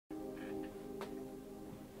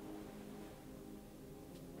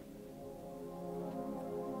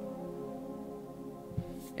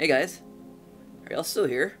Hey guys, are y'all still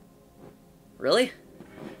here? Really?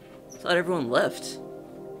 I thought everyone left.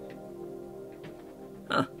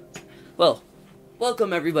 Huh. Well,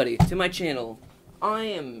 welcome everybody to my channel. I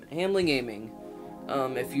am Hamlin Gaming.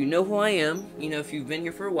 If you know who I am, you know if you've been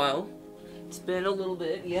here for a while. It's been a little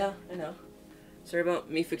bit, yeah, I know. Sorry about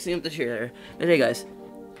me fixing up the chair there. But hey guys,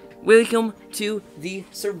 welcome to the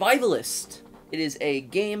Survivalist. It is a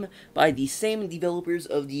game by the same developers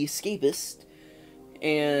of the Escapists,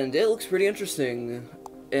 and it looks pretty interesting.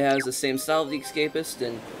 It has the same style of the Escapist,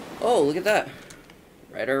 and oh, look at that.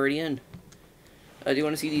 Right already in. Do you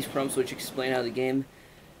want to see these prompts which explain how the game?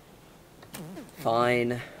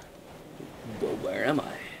 Fine. But where am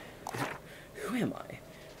I? Who am I?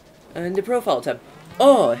 And the profile tab.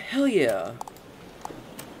 Oh, hell yeah.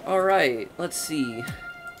 Alright, let's see.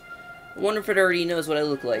 I wonder if it already knows what I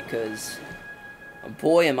look like, because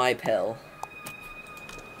boy am I pale.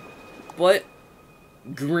 But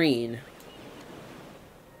green.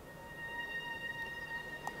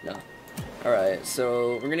 No. Alright,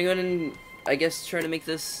 so we're gonna go ahead and I guess try to make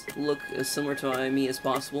this look as similar to me as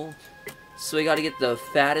possible. So we gotta get the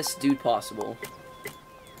fattest dude possible.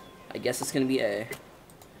 I guess it's gonna be A.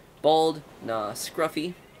 Bald? Nah.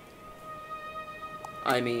 Scruffy?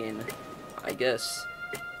 I mean, I guess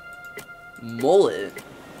mullet.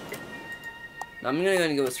 I'm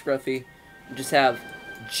gonna go with Scruffy. Just have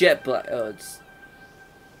jet black. Oh, it's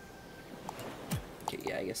okay.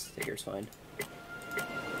 Yeah, I guess the hair's fine.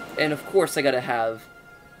 And of course, I gotta have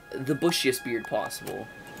the bushiest beard possible.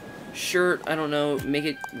 Shirt, I don't know. Make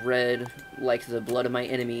it red, like the blood of my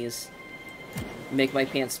enemies. Make my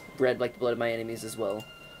pants red, like the blood of my enemies as well.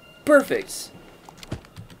 Perfect.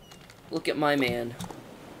 Look at my man.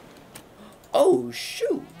 Oh,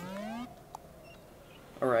 shoot.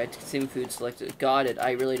 Alright, consume food selected. Got it.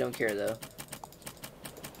 I really don't care, though.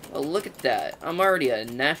 Well, look at that. I'm already a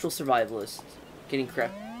natural survivalist. Getting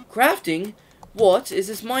crafting? What? Is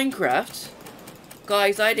this Minecraft?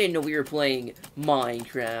 Guys, I didn't know we were playing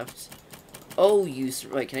Minecraft. Oh,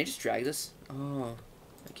 wait, can I just drag this? Oh,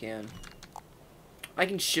 I can. I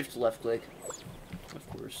can shift left click. Of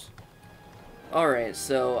course. Alright,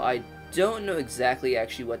 so I don't know exactly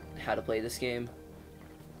actually how to play this game.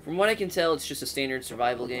 From what I can tell, it's just a standard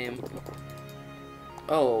survival game.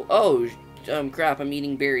 Oh, crap, I'm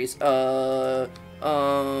eating berries. You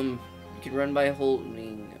can run by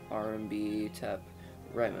holding R and B, tap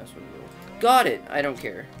right mouse button. Got it! I don't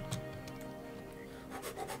care.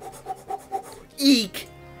 Eek!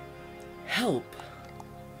 Help!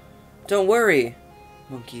 Don't worry,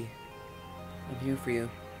 monkey. I'm here for you.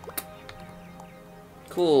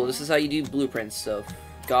 Cool, this is how you do blueprint stuff.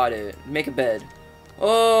 Got it. Make a bed.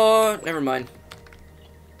 Oh, never mind.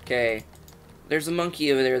 Okay. There's a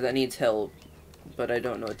monkey over there that needs help, but I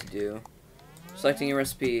don't know what to do. Selecting a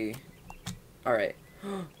recipe. Alright.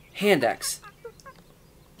 Hand axe.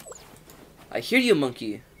 I hear you,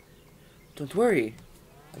 monkey. Don't worry.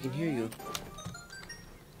 I can hear you.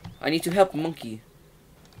 I need to help monkey.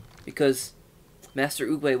 Because Master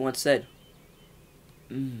Oogway once said,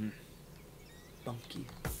 monkey.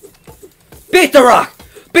 Beat the rock!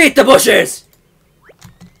 Beat the bushes!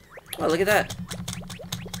 Oh, look at that.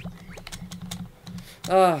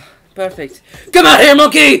 Ah, perfect. Come out here,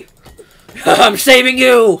 monkey! I'm saving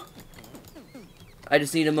you! I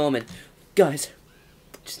just need a moment. Guys,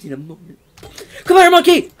 just need a moment. Come here,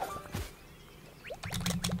 monkey!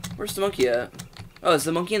 Where's the monkey at? Oh, is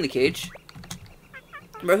the monkey in the cage?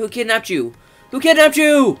 Bro, who kidnapped you? Who kidnapped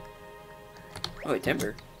you? Oh, wait,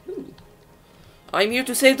 Timber. Ooh. I'm here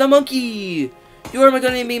to save the monkey! You are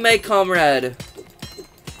gonna be my comrade.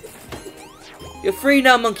 You're free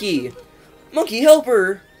now, monkey! Monkey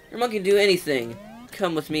helper! Your monkey can do anything.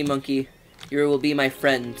 Come with me, monkey. You will be my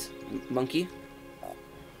friend, monkey.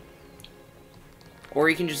 Or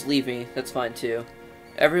you can just leave me. That's fine, too.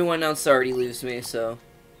 Everyone else already leaves me, so...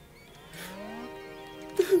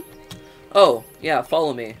 Oh, yeah,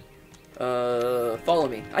 follow me. Follow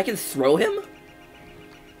me. I can throw him?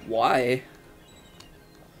 Why?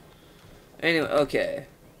 Anyway, okay.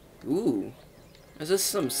 Ooh. Is this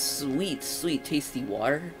some sweet, sweet, tasty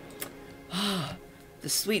water? Ah, the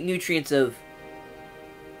sweet nutrients of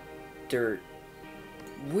dirt.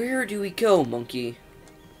 Where do we go, monkey?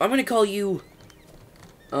 I'm gonna call you,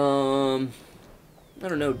 I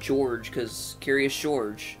don't know, George, because Curious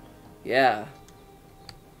George. Yeah.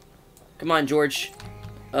 Come on, George.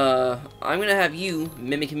 I'm gonna have you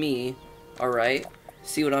mimic me, alright?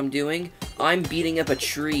 See what I'm doing? I'm beating up a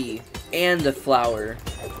tree and a flower.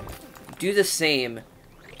 Do the same.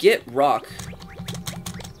 Get rock.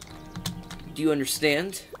 Do you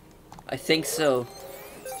understand? I think so.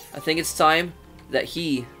 I think it's time that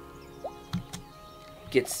he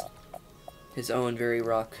gets his own very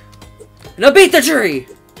rock. Now beat the tree!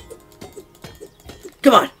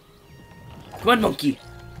 Come on! Come on, monkey!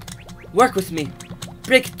 Work with me!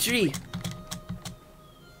 Break the tree!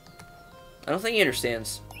 I don't think he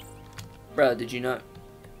understands. Bruh, did you not?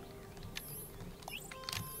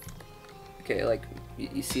 Okay, like,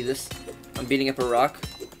 you see this? I'm beating up a rock.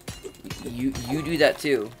 You do that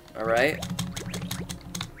too, alright?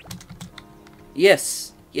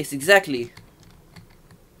 Yes! Yes, exactly!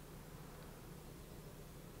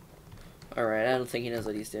 Alright, I don't think he knows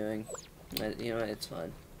what he's doing. You know what, it's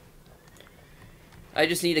fine. I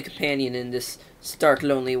just need a companion in this stark,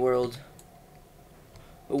 lonely world.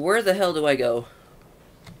 But where the hell do I go?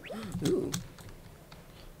 Ooh.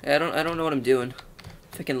 I don't know what I'm doing.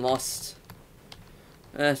 Freaking lost.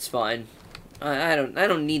 That's fine. I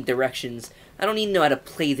don't need directions. I don't need to know how to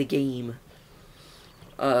play the game.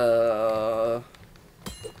 You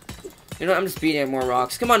know, I'm just beating up more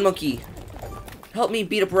rocks. Come on, monkey. Help me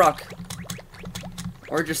beat up rock.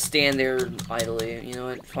 Or just stand there idly. You know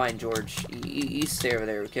what? Fine, George. You stay over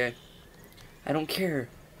there, okay? I don't care.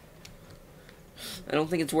 I don't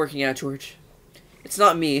think it's working out, George. It's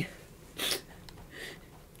not me.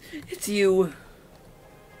 It's you.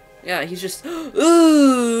 Yeah, he's just...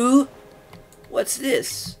 Ooh! What's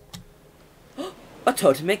this? A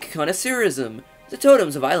totemic connoisseurism. The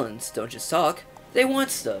totems of islands don't just talk. They want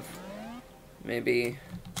stuff. Maybe...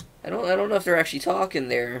 I don't know if they're actually talking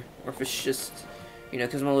there. Or if it's just... You know,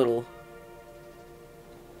 because I'm a little...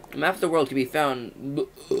 A map of the world can be found...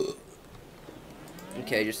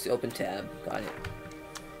 Okay, just open tab. Got it.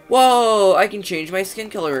 Whoa! I can change my skin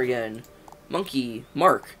color again. Monkey.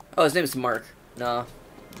 Mark. Oh, his name is Mark. Nah.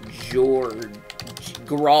 George.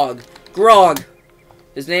 Grog. Grog!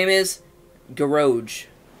 His name is... Garoj.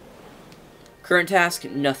 Current task,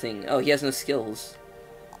 nothing. Oh, he has no skills.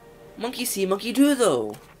 Monkey see, monkey do,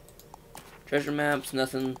 though. Treasure maps,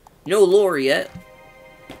 nothing. No lore yet.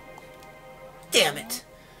 Damn it!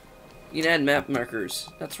 You can add map markers.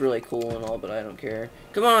 That's really cool and all, but I don't care.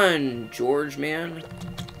 Come on, George, man.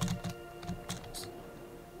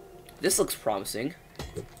 This looks promising.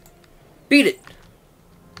 Beat it!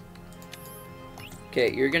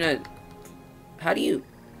 Okay, you're gonna... How do you...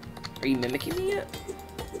 Are you mimicking me yet?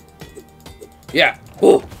 Yeah!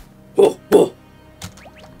 Oh! Oh! Oh!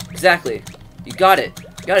 Exactly. You got it.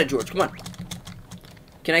 You got it, George. Come on.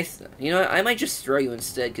 Can I... You know what? I might just throw you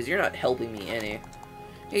instead, because you're not helping me any.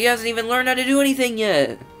 He hasn't even learned how to do anything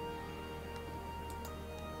yet!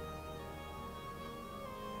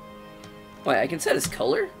 Wait, I can set his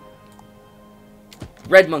color?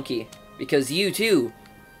 Red monkey. Because you, too,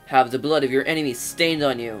 have the blood of your enemies stained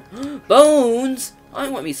on you. Bones! I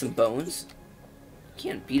want me some bones.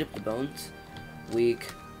 Can't beat up the bones.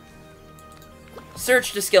 Weak.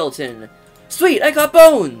 Search the skeleton. Sweet, I got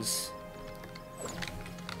bones!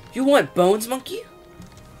 You want bones, monkey?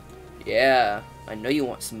 Yeah, I know you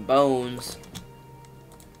want some bones.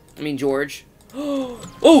 I mean, George.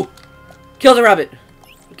 Oh! Kill the rabbit!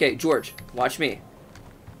 Okay, George, watch me.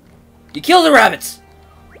 You kill the rabbits!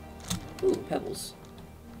 Ooh, pebbles.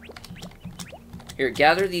 Here,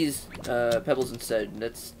 gather these pebbles instead.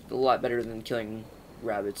 That's a lot better than killing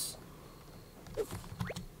rabbits.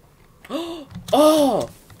 Oh!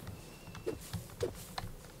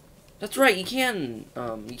 That's right, you can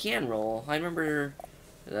roll. I remember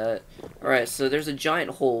that. Alright, so there's a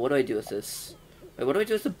giant hole. What do I do with this? Wait, what do I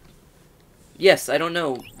do with the... Yes, I don't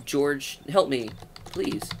know. George, help me.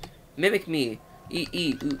 Please. Mimic me.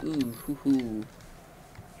 Ooh, hoo, hoo.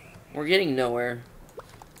 We're getting nowhere.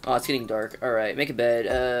 Oh, it's getting dark. Alright, make a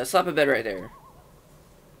bed. Slap a bed right there.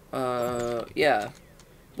 Yeah.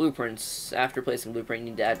 Blueprints. After placing blueprint, you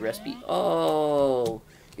need to add recipe. Oh!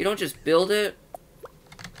 You don't just build it?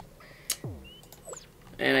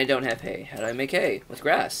 And I don't have hay. How do I make hay? With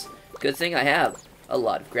grass. Good thing I have a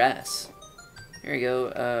lot of grass. Here you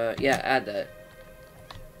go. Yeah, add that.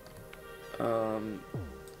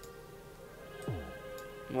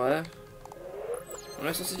 What? What am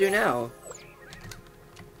I supposed to do now?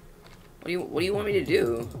 What do you want me to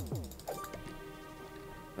do?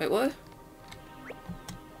 Wait, what?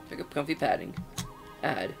 Pick up comfy padding.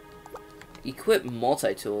 Add. Equip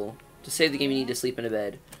multi-tool. To save the game, you need to sleep in a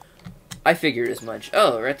bed. I figured as much.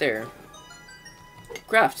 Oh, right there.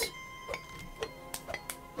 Craft.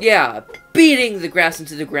 Yeah, beating the grass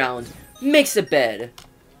into the ground makes a bed.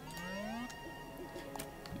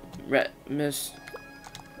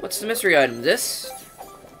 What's the mystery item? This?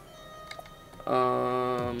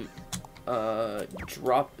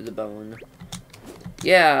 Drop the bone.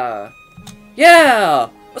 Yeah. Yeah!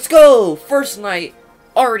 Let's go! First night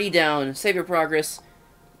already down. Save your progress.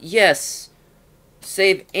 Yes.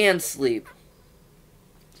 Save and sleep.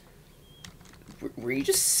 Were you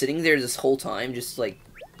just sitting there this whole time? Just, like,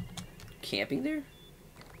 camping there?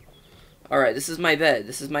 Alright, this is my bed.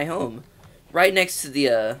 This is my home. Right next to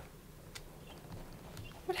the,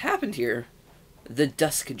 What happened here? The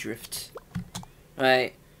Dusk Drift.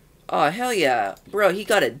 Alright. Oh, hell yeah. Bro, he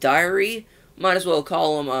got a diary? Might as well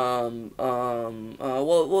call him,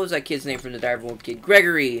 what was that kid's name from the Diary of a Wimpy Kid?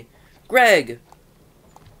 Gregory! Greg!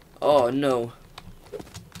 Oh, no.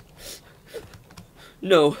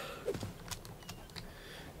 No.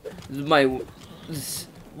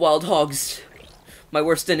 Wild hogs. My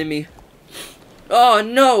worst enemy. Oh,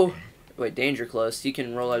 no! Wait, danger close. You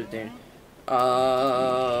can roll out of danger.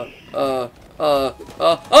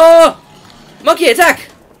 Monkey attack!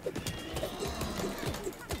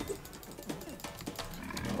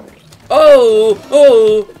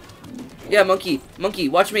 Oh! Yeah, monkey,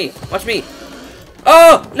 watch me!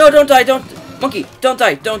 Oh! No, don't die, monkey, don't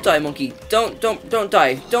die, monkey. Don't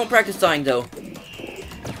die. Don't practice dying, though.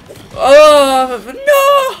 Oh,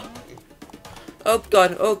 no! Oh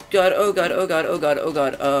god.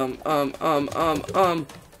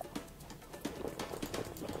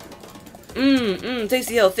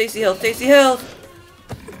 Tasty health.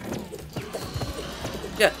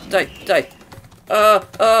 Yeah, die.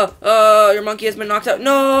 Your monkey has been knocked out.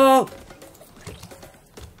 No!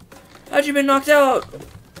 How'd you been knocked out?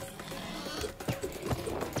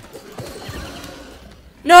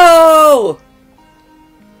 No!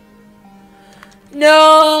 No!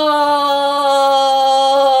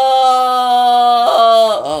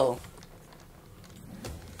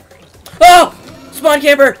 Oh! Spawn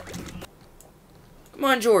camper! Come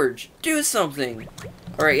on, George. Do something.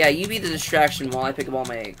 Alright, yeah, you be the distraction while I pick up all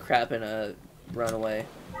my crap and, run away.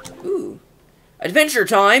 Ooh. Adventure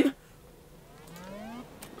time!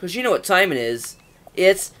 Because you know what time it is.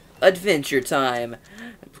 It's adventure time.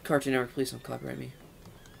 Cartoon Network, please don't copyright me.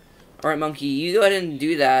 Alright, monkey, you go ahead and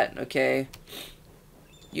do that, okay?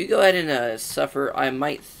 You go ahead and, suffer. I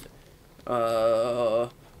might,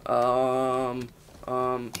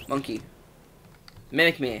 monkey.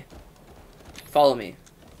 Mimic me. Follow me.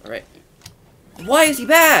 Alright. Why is he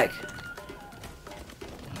back?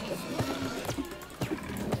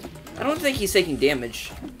 I don't think he's taking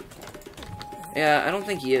damage. Yeah, I don't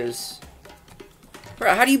think he is.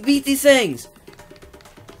 Bro, how do you beat these things?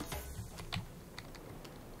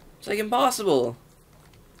 It's like impossible.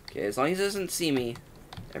 Okay, as long as he doesn't see me,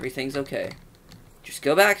 everything's okay. Just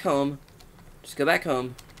go back home.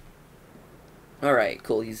 Alright,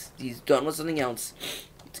 cool. He's done with something else.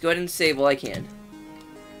 Let's go ahead and save while I can.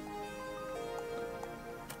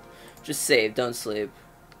 Just save, don't sleep.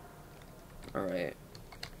 Alright.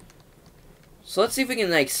 So let's see if we can,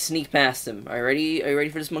 like, sneak past him. Are you ready? Are you ready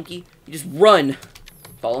for this, monkey? You just run!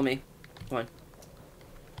 Follow me. Come on.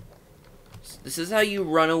 This is how you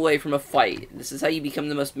run away from a fight. This is how you become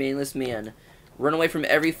the most manliest man. Run away from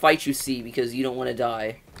every fight you see because you don't want to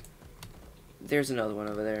die. There's another one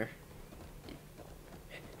over there.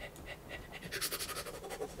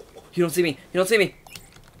 You don't see me.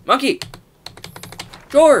 Monkey!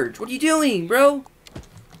 George, what are you doing, bro?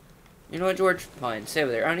 You know what, George? Fine, stay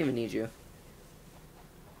over there. I don't even need you.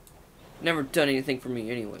 Never done anything for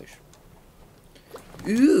me anyways.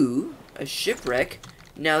 Ooh, a shipwreck.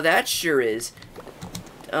 Now that sure is,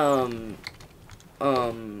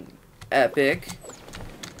 epic.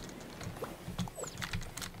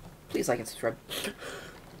 Please like and subscribe.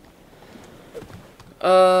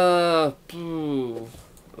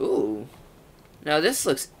 Ooh. Now this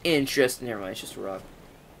looks interesting. Never mind, it's just a rock.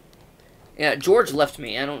 Yeah, George left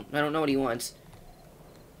me. I don't know what he wants.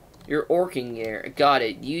 You're orking here. Got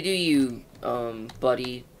it. You do you,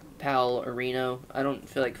 buddy, pal, Areno. I don't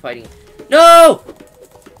feel like fighting. No!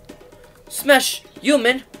 Smash!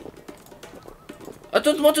 Human! I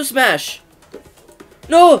don't want to smash!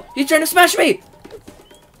 No! He's trying to smash me!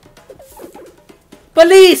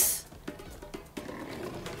 Police!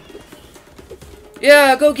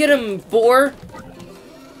 Yeah, go get him, boar!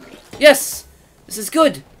 Yes! This is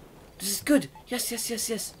good!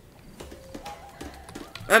 Yes.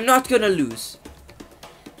 I'm not gonna lose.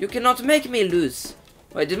 You cannot make me lose.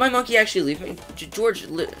 Wait, did my monkey actually leave me? George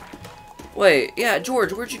Wait, yeah,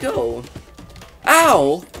 George, where'd you go?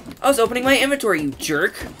 Ow! I was opening my inventory, you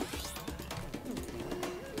jerk!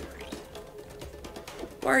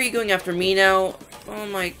 Why are you going after me now? Oh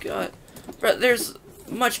my god. Bro, there's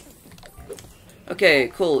much... Okay,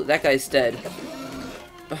 cool, that guy's dead.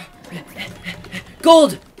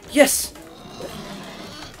 Gold! Yes!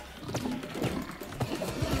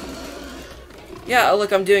 Yeah,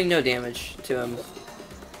 look, I'm doing no damage to him.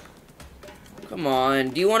 Come on.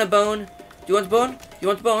 Do you want a bone? Do you want the bone? You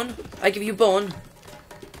want the bone? I give you bone.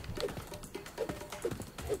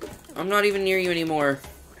 I'm not even near you anymore.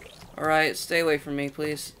 Alright, stay away from me,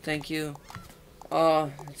 please. Thank you.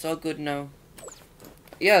 It's all good now.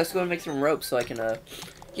 Yeah, let's go and make some rope so I can,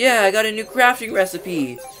 Yeah, I got a new crafting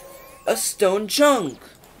recipe! A stone chunk!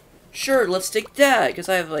 Sure, let's take that, because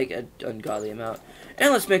I have, like, an ungodly amount.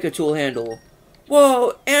 And let's make a tool handle.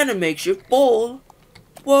 Whoa, and a makeshift bowl!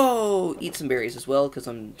 Whoa! Eat some berries as well, because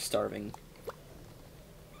I'm starving.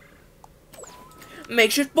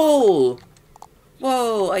 Makeshift bowl!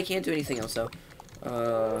 Whoa, I can't do anything else, though.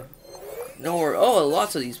 No more. Oh,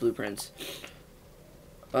 lots of these blueprints.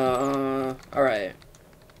 Alright.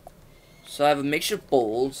 So I have a makeshift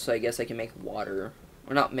bowl, so I guess I can make water.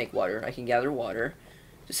 Or not make water, I can gather water.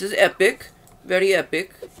 This is epic. Very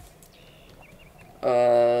epic.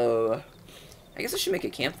 I guess I should make a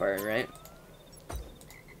campfire, right?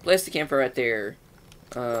 Place the campfire right there.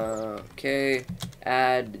 Okay.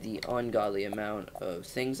 Add the ungodly amount of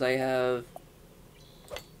things I have.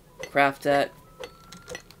 Craft that.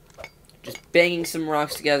 Just banging some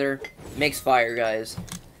rocks together makes fire, guys.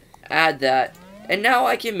 Add that. And now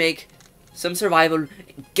I can make some survival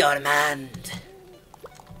garment.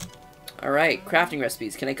 Alright, crafting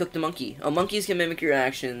recipes. Can I cook the monkey? Oh, monkeys can mimic your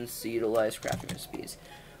actions to utilize crafting recipes.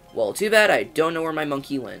 Well, too bad I don't know where my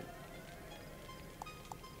monkey went.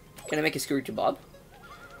 Can I make a skewery kebab?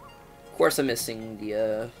 Of course I'm missing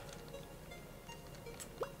the,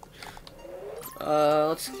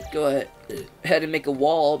 let's go ahead and make a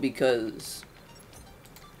wall because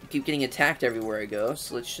I keep getting attacked everywhere I go.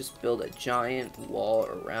 So let's just build a giant wall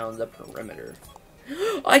around the perimeter.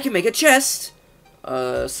 I can make a chest!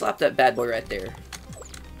 Slap that bad boy right there.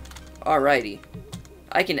 Alrighty.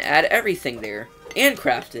 I can add everything there and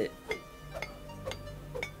craft it.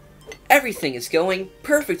 Everything is going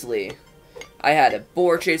perfectly. I had a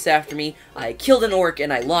boar chase after me, I killed an orc,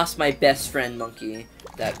 and I lost my best friend, Monkey,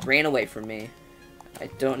 that ran away from me. I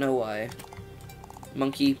don't know why.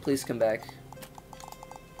 Monkey, please come back.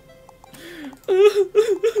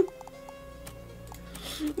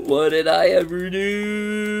 What did I ever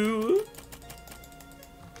do?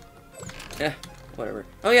 Whatever.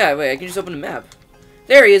 Oh yeah, wait, I can just open the map.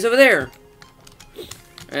 There he is, over there!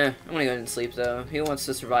 I'm gonna go ahead and sleep, though. He wants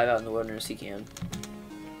to survive out in the wilderness, he can.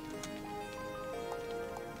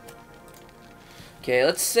 Okay,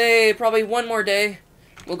 let's say probably one more day.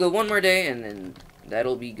 We'll go one more day, and then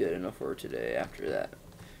that'll be good enough for today after that.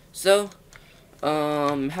 So,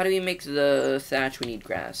 how do we make the thatch? We need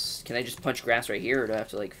grass. Can I just punch grass right here, or do I have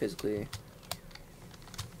to, like, physically...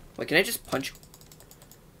 Wait, can I just punch...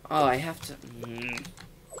 Oh, I have to...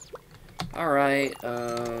 Alright, go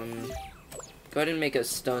ahead and make a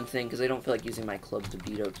stone thing, because I don't feel like using my club to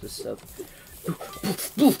beat up this stuff.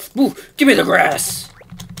 Give me the grass!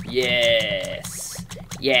 Yes!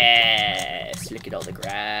 Yes! Look at all the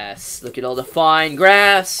grass. Look at all the fine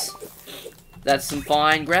grass! That's some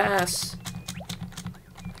fine grass.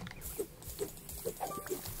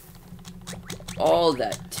 All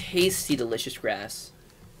that tasty, delicious grass.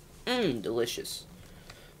 Delicious.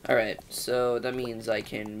 Alright, so that means I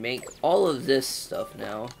can make all of this stuff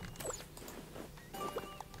now.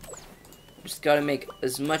 Just gotta make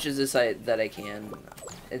as much as this that I can.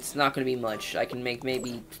 It's not gonna be much. I can make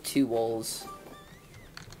maybe 2 walls.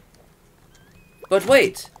 But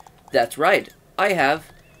wait! That's right. I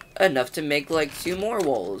have enough to make like 2 more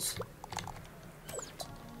walls.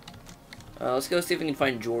 Let's go see if we can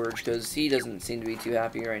find George, because he doesn't seem to be too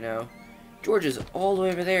happy right now. George is all the way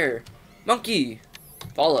over there. Monkey!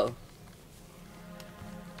 Follow.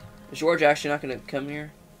 Is George actually not gonna come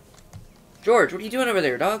here? George, what are you doing over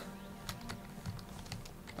there, dog?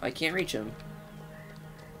 I can't reach him.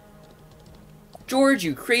 George,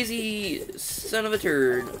 you crazy son of a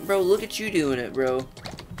turd. Bro, look at you doing it, bro.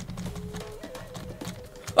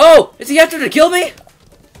 Oh! Is he after to kill me?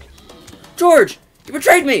 George! You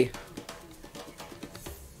betrayed me!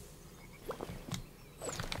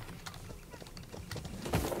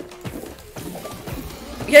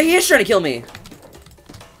 Yeah, he is trying to kill me.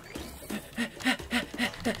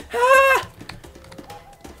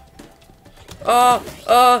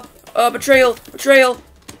 Betrayal! Betrayal!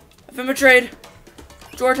 I've been betrayed.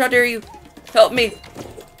 George, how dare you? Help me.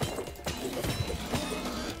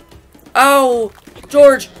 Ow!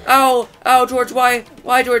 George! Ow! Ow, George, why?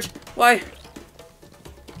 Why, George? Why?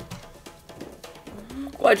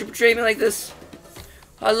 Why'd you betray me like this?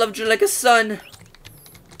 I loved you like a son.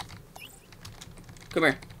 Come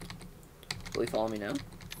here. Will he follow me now?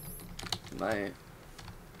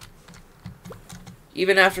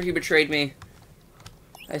 Even after he betrayed me,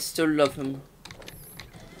 I still love him.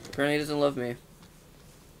 Apparently he doesn't love me.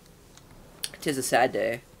 'Tis a sad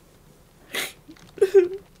day.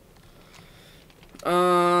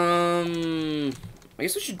 I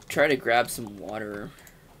guess we should try to grab some water.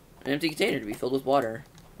 An empty container to be filled with water.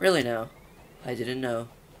 Really now? I didn't know.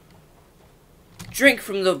 Drink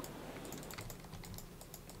from the...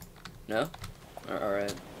 No?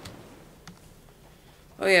 Alright.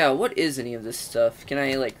 Oh yeah, what is any of this stuff? Can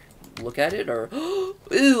I, like, look at it, or...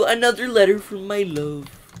 Ooh, another letter from my love.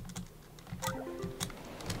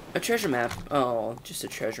 A treasure map. Oh, just a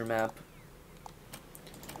treasure map.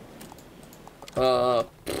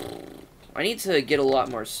 I need to get a lot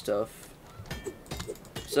more stuff.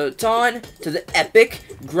 So, it's on to the epic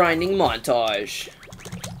grinding montage.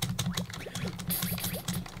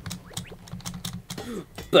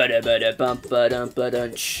 Bada bada bump badum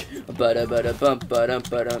badunch. Bada bada bump badum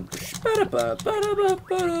badum. Bada bada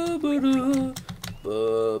bada bada bada.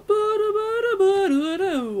 Bada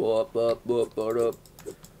bada bada bada.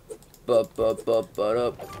 Ba ba ba ba da.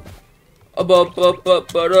 Ba ba ba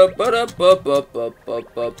ba da ba da ba ba ba ba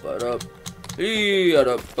ba ba da.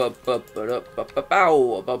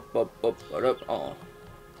 Oh.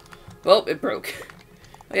 Well, it broke.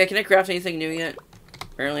 Okay, can I craft anything new yet?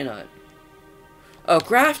 Apparently not. A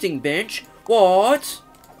crafting bench? What?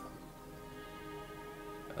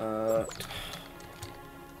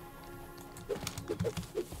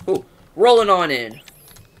 Ooh, rolling on in.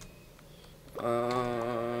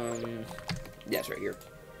 Yeah, it's right here.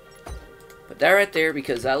 Put that right there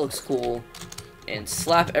because that looks cool. And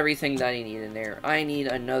slap everything that I need in there. I need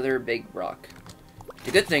another big rock.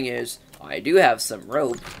 The good thing is, I do have some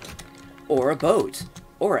rope. Or a boat.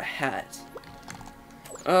 Or a hat.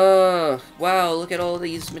 Wow, look at all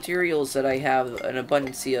these materials that I have an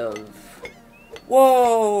abundance of.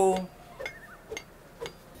 Whoa!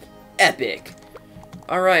 Epic.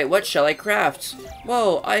 Alright, what shall I craft?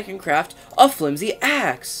 Whoa, I can craft a flimsy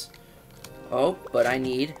axe. Oh, but I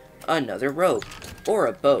need another rope. Or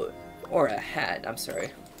a boat. Or a hat, I'm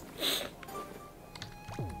sorry.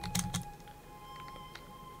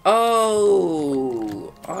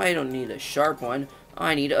 Oh, I don't need a sharp one.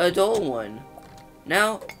 I need a dull one.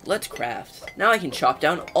 Now, let's craft. Now I can chop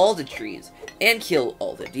down all the trees. And kill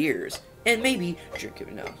all the deers. And maybe drink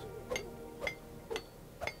it now.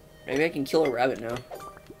 Maybe I can kill a rabbit now.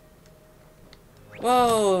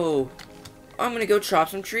 Whoa! I'm gonna go chop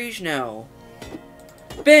some trees now.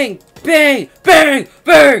 Bang! Bang! Bang!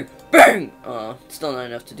 Bang! Bang! Still not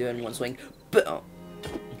enough to do it in one swing.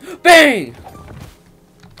 Bang!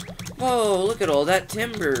 Whoa, look at all that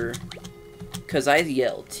timber. 'Cause I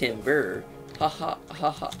yelled timber. Ha ha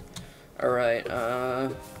ha ha. Alright, I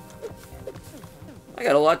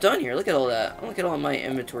got a lot done here. Look at all that. Look at all my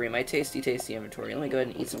inventory. My tasty, tasty inventory. Let me go ahead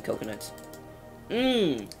and eat some coconuts.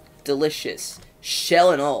 Mmm. Delicious.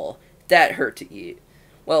 Shell and all. That hurt to eat.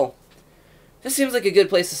 Well, this seems like a good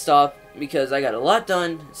place to stop because I got a lot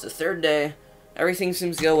done. It's the third day. Everything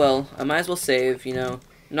seems to go well. I might as well save, you know.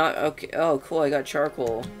 Not okay. Oh, cool. I got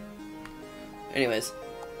charcoal. Anyways,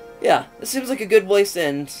 yeah, this seems like a good place to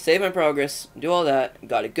end. Save my progress. Do all that.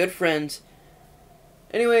 Got a good friend.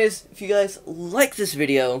 Anyways, if you guys like this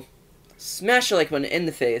video, smash the like button in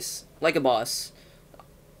the face, like a boss.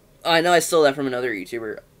 I know I stole that from another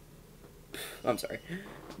YouTuber. I'm sorry.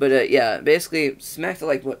 But, yeah, basically, smack the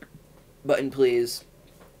like button, please.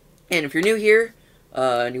 And if you're new here,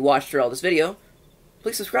 and you watched through all this video,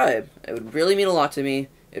 please subscribe. It would really mean a lot to me.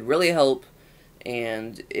 It'd really help.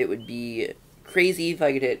 And it would be crazy if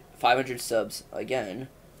I could hit 500 subs again.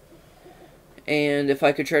 And if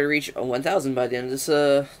I could try to reach 1,000 by the end of this,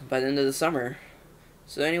 by the end of the summer.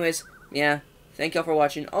 So anyways, yeah, thank y'all for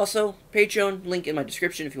watching. Also, Patreon, link in my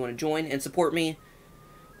description if you want to join and support me,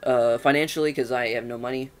 financially, because I have no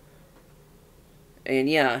money. And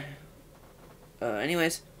yeah,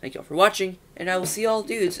 anyways, thank y'all for watching, and I will see y'all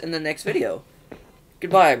dudes in the next video.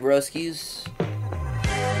 Goodbye, broskies.